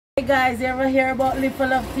Hey guys, you ever hear about Live for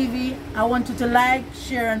Love TV? I want you to like,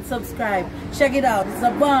 share and subscribe. Check it out, it's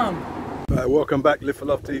a bomb. Welcome back, Live for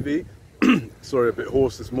Love TV. Sorry, a bit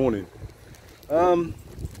hoarse this morning.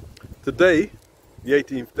 Today, the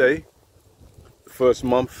 18th day, the first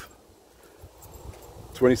month,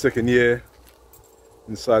 22nd year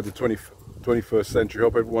inside the 21st century.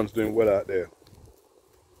 Hope everyone's doing well out there.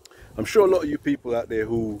 I'm sure a lot of you people out there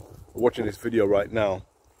who are watching this video right now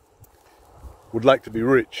would like to be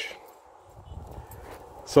rich.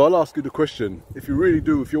 So I'll ask you the question, if you really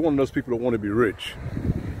do, if you're one of those people that want to be rich,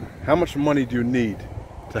 how much money do you need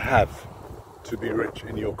to have to be rich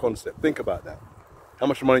in your concept? Think about that. How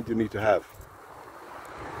much money do you need to have?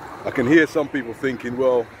 I can hear some people thinking,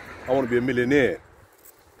 well, I want to be a millionaire.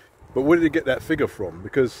 But where did they get that figure from?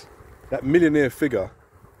 Because that millionaire figure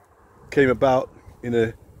came about in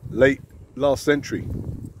the late last century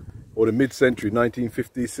or the mid-century,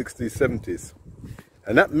 1950s, 60s, 70s.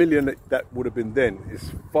 And that million that would have been then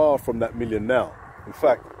is far from that million now. In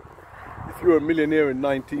fact, if you were a millionaire in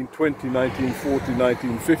 1920, 1940,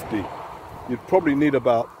 1950, you'd probably need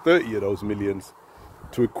about 30 of those millions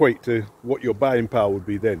to equate to what your buying power would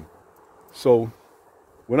be then. So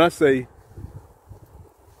when I say,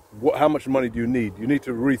 how much money do you need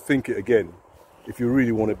to rethink it again if you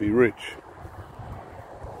really want to be rich.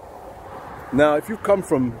 Now, if you come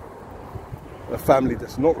from a family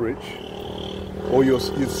that's not rich, or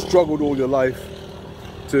you've struggled all your life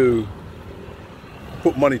to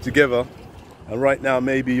put money together, and right now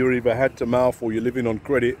maybe you're either hand to mouth or you're living on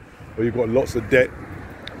credit or you've got lots of debt,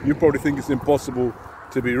 you probably think it's impossible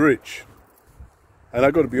to be rich. And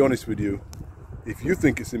I've got to be honest with you, if you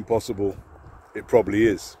think it's impossible, it probably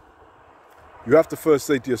is. You have to first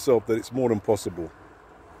say to yourself that it's more than possible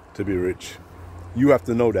to be rich. You have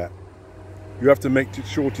to know that. You have to make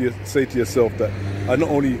sure to say to yourself that I not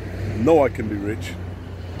only know I can be rich,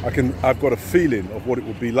 I've got a feeling of what it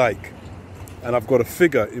would be like, and I've got a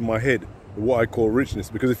figure in my head of what I call richness.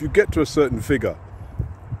 Because if you get to a certain figure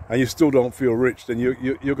and you still don't feel rich, then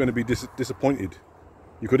you're going to be disappointed.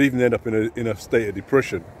 You could even end up in a state of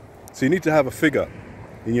depression. So you need to have a figure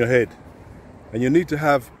in your head, and you need to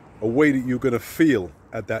have a way that you're going to feel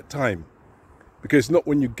at that time. Because it's not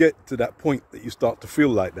when you get to that point that you start to feel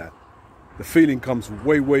like that. The feeling comes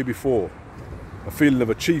way, way before. A feeling of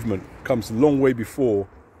achievement comes a long way before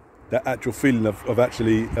that actual feeling of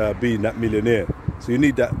actually being that millionaire. So you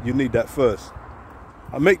need that first.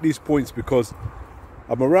 I make these points because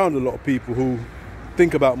I'm around a lot of people who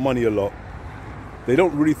think about money a lot. They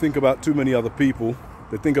don't really think about too many other people.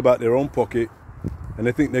 They think about their own pocket, and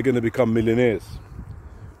they think they're going to become millionaires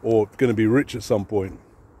or going to be rich at some point.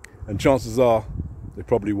 And chances are they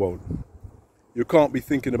probably won't. You can't be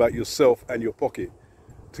thinking about yourself and your pocket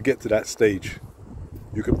to get to that stage.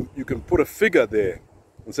 You can put a figure there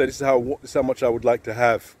and say, this is how much I would like to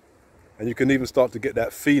have. And you can even start to get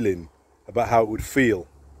that feeling about how it would feel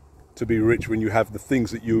to be rich when you have the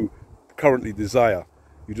things that you currently desire.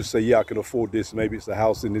 You just say, yeah, I can afford this. Maybe it's a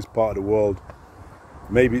house in this part of the world.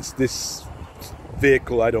 Maybe it's this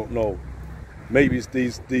vehicle, I don't know. Maybe it's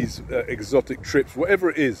these exotic trips, whatever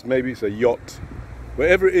it is. Maybe it's a yacht.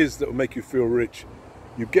 Whatever it is that will make you feel rich,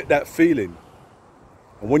 you get that feeling.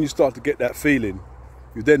 And when you start to get that feeling,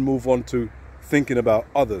 you then move on to thinking about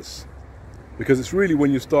others. Because it's really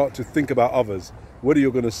when you start to think about others, whether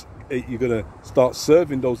you're going to start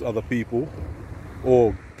serving those other people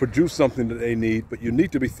or produce something that they need, but you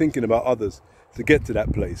need to be thinking about others to get to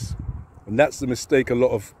that place. And that's the mistake a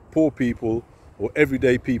lot of poor people or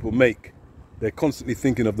everyday people make. They're constantly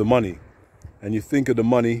thinking of the money. And you think of the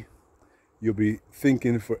money, you'll be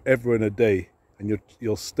thinking forever and a day, and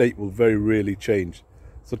your state will very rarely change.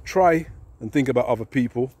 So try and think about other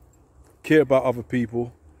people, care about other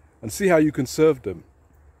people, and see how you can serve them.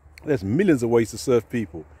 There's millions of ways to serve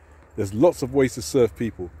people. There's lots of ways to serve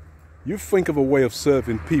people. You think of a way of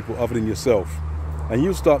serving people other than yourself, and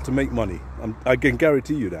you'll start to make money. I can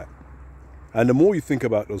guarantee you that. And the more you think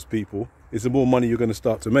about those people, is the more money you're going to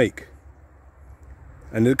start to make.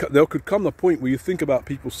 And there could come a point where you think about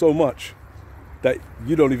people so much that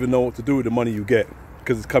you don't even know what to do with the money you get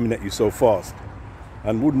because it's coming at you so fast.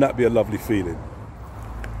 And wouldn't that be a lovely feeling?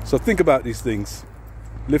 So think about these things.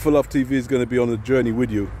 Live for Love TV is going to be on a journey with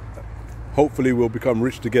you. Hopefully we'll become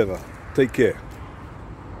rich together. Take care.